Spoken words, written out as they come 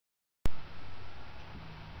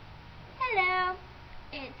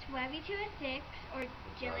Webby206, or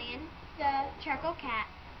Jillian, the charcoal cat.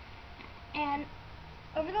 And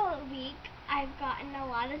over the week, I've gotten a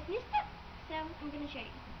lot of new stuff, so I'm going to show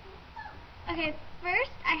you. Okay,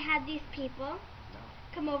 first I had these people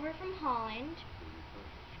come over from Holland,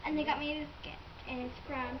 and they got me this gift, and it's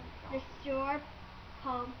from the store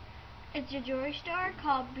called, it's a jewelry store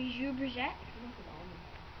called Bijou, Brigitte.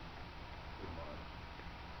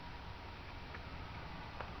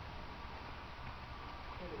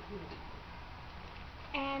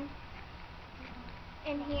 And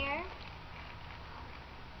in here,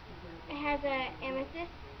 it has a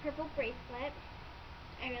amethyst purple bracelet.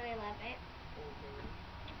 I really love it.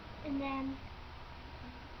 And then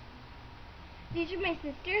these are my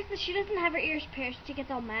sisters, but she doesn't have her ears pierced. She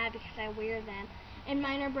gets all mad because I wear them. And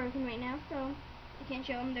mine are broken right now, so I can't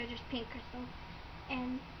show them. They're just pink crystal.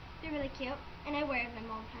 And they're really cute. And I wear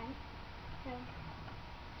them all the time. So,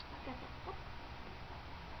 got that stuff.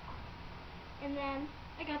 And then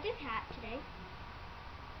I got this hat today.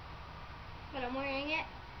 But I'm wearing it.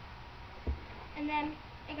 And then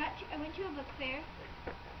I went to a book fair.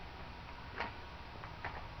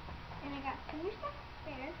 And I got some new stuff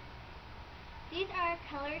there. These are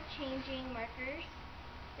color changing markers.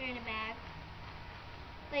 They're in a bag.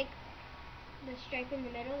 Like the stripe in the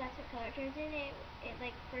middle, that's what color it turns in. It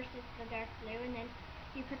like first it's the dark blue, and then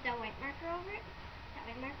you put that white marker over it. That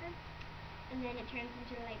white marker. And then it turns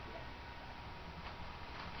into light blue.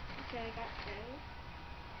 So I got those.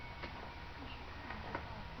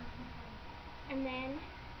 And then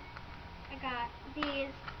I got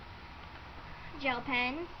these gel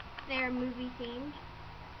pens. They're movie themed.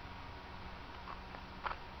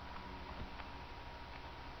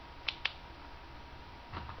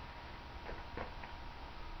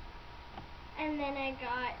 And then I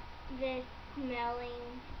got this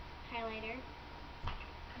smelling highlighter.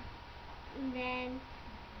 And then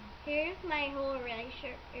here's my whole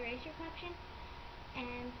eraser collection.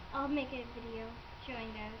 And I'll make a video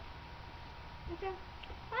showing those. And so,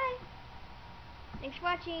 bye! Thanks for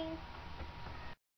watching!